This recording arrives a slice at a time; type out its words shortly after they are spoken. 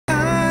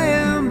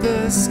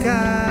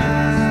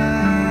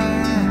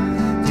sky,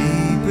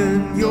 deep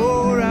in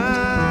your eyes,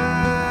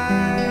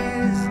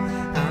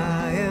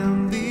 I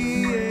am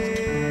the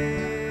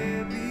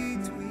air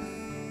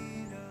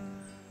between us.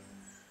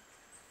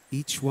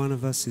 Each one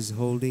of us is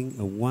holding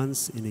a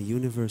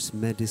once-in-a-universe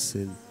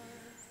medicine.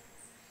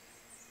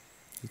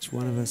 Each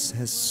one of us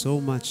has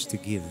so much to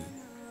give.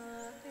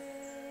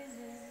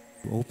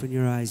 Open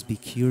your eyes, be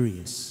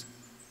curious.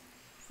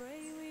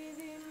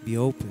 Be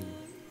open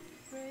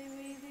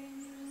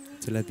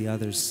to let the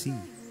others see.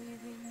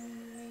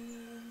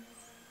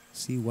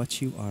 See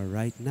what you are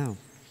right now.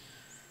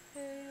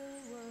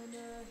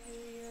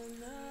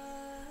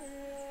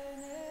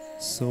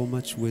 So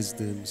much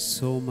wisdom,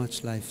 so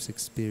much life's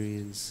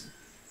experience.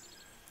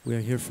 We are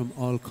here from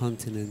all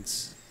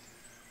continents.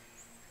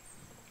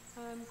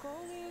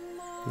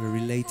 We're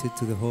related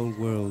to the whole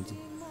world.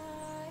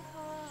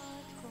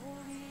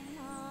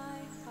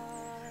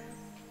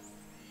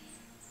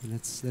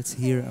 Let's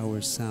hear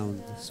our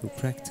sound. So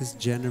practice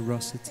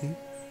generosity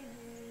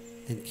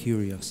and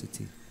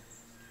curiosity.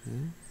 Yeah?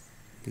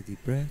 Take a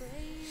deep breath.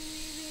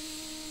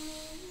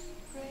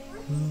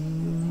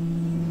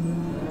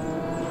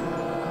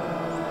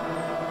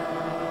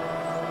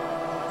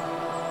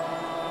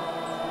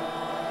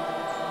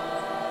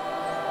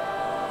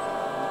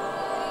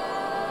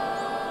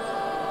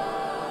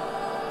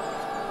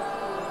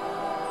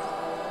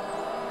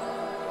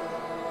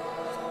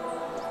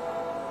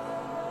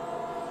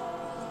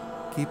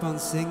 Keep on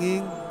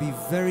singing, be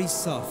very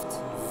soft,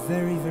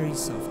 very, very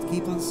soft.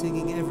 Keep on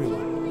singing,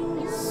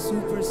 everyone.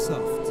 Super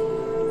soft,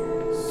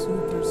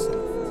 super soft.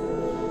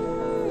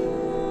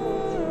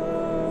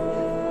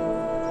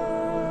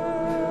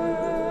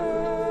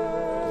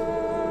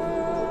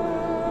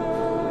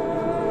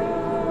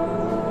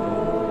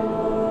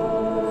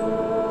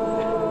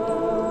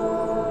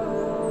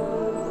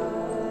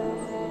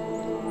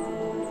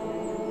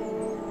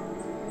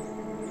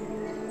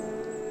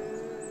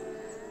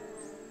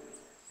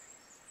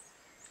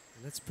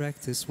 Let's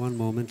practice one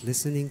moment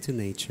listening to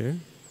nature.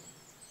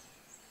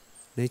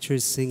 Nature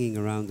is singing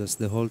around us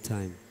the whole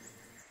time.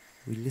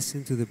 We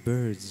listen to the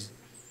birds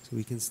so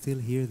we can still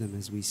hear them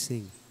as we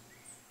sing.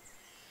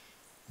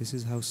 This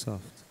is how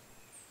soft.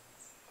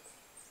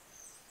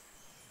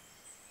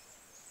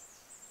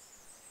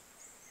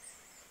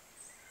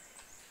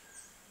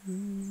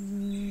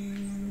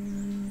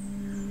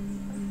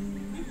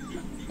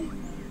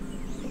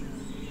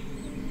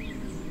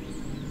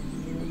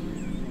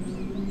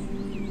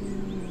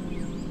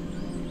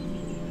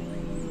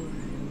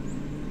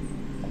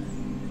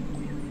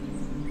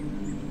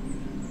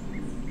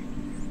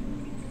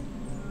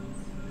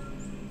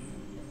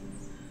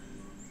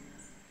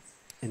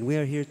 And we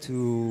are here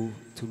to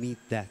meet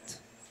that,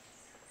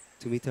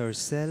 to meet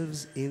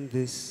ourselves in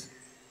this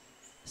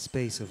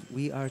space of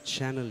we are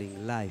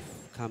channeling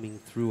life coming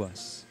through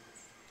us.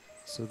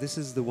 So this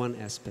is the one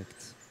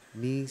aspect,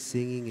 me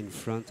singing in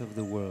front of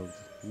the world,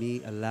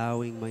 me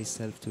allowing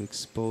myself to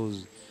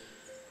expose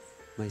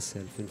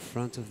myself in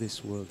front of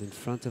this world, in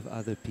front of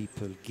other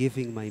people,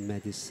 giving my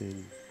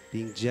medicine,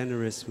 being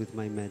generous with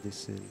my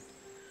medicine,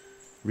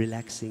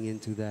 relaxing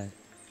into that,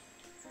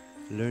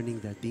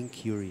 learning that, being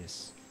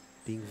curious.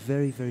 Being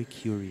very, very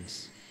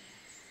curious.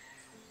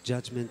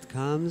 Judgment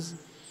comes,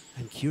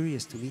 I'm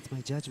curious to meet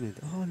my judgment.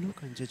 Oh,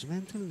 look, I'm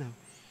judgmental now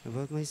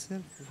about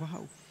myself.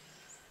 Wow.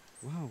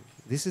 Wow.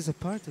 This is a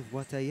part of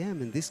what I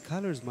am, and this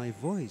colors my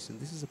voice,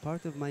 and this is a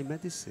part of my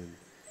medicine.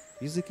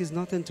 Music is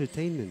not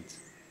entertainment.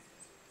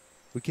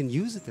 We can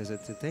use it as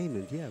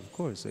entertainment, yeah, of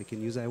course. I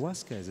can use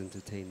ayahuasca as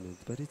entertainment,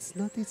 but it's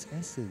not its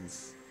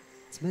essence.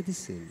 It's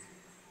medicine.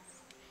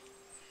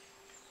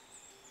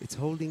 It's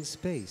holding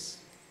space.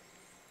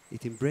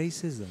 It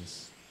embraces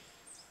us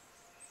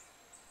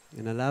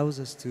and allows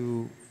us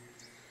to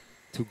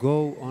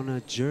go on a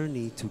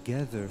journey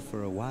together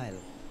for a while.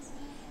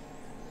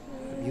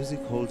 The music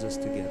holds us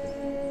together.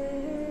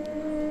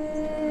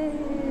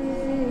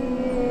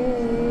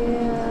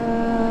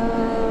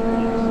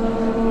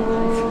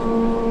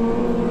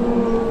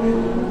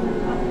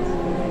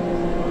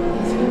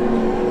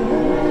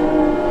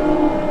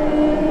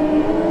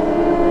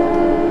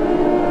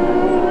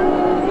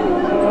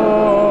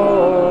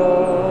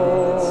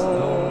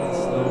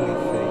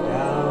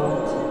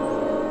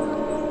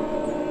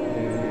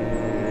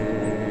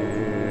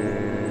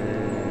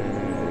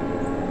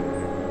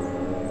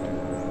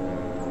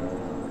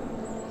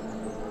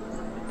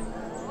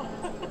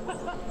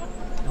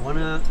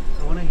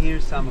 I wanna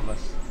hear some of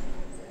us.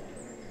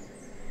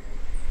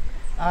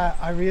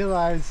 I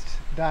realized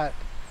that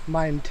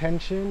my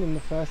intention in the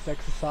first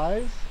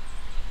exercise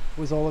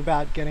was all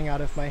about getting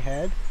out of my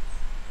head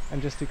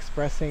and just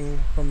expressing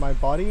from my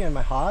body and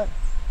my heart.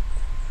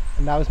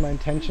 And that was my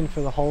intention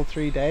for the whole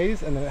 3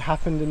 days, and then it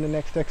happened in the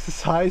next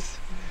exercise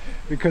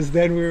because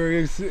then we were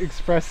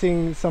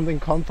expressing something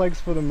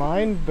complex for the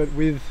mind but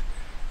with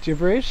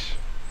gibberish.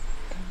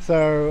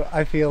 So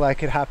I feel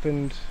like it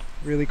happened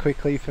really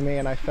quickly for me,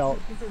 and I felt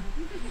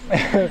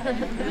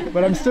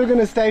but I'm still going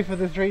to stay for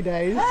the 3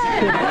 days.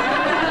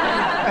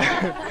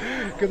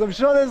 because I'm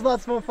sure there's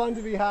lots more fun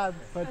to be had.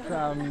 But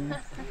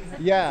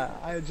yeah,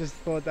 I just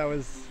thought that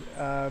was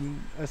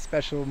a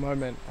special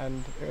moment,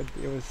 and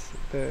it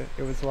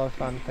was a lot of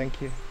fun.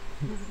 Thank you.